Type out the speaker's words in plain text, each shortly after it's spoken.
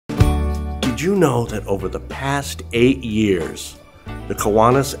Did you know that over the past 8 years, the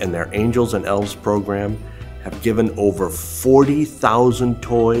Kiwanis and their Angels and Elves program have given over 40,000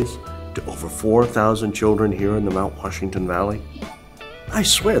 toys to over 4,000 children here in the Mount Washington Valley? I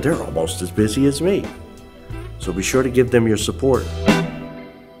swear they're almost as busy as me. So be sure to give them your support.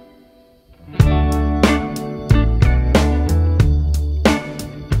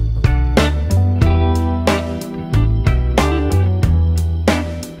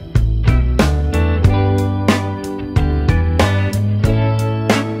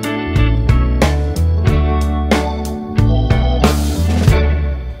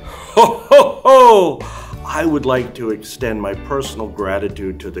 I would like to extend my personal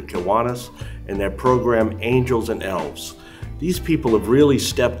gratitude to the Kiwanis and their program Angels and Elves. These people have really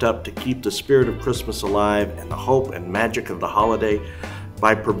stepped up to keep the spirit of Christmas alive and the hope and magic of the holiday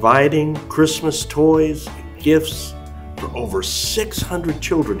by providing Christmas toys and gifts for over 600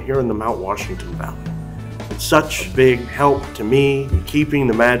 children here in the Mount Washington Valley. It's such big help to me in keeping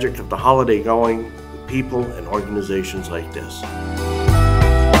the magic of the holiday going with people and organizations like this.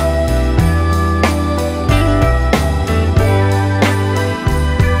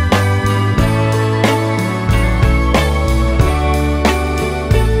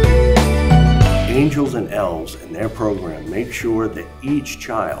 Angels and Elves and their program make sure that each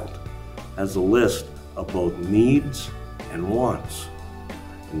child has a list of both needs and wants.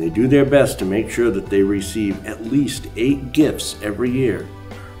 And they do their best to make sure that they receive at least 8 gifts every year,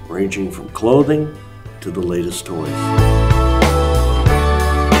 ranging from clothing to the latest toys.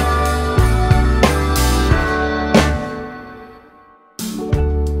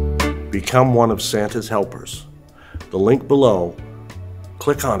 Become one of Santa's helpers. The link below,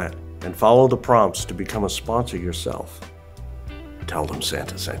 click on it and follow the prompts to become a sponsor yourself. Tell them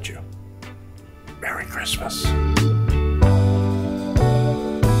Santa sent you. Merry Christmas.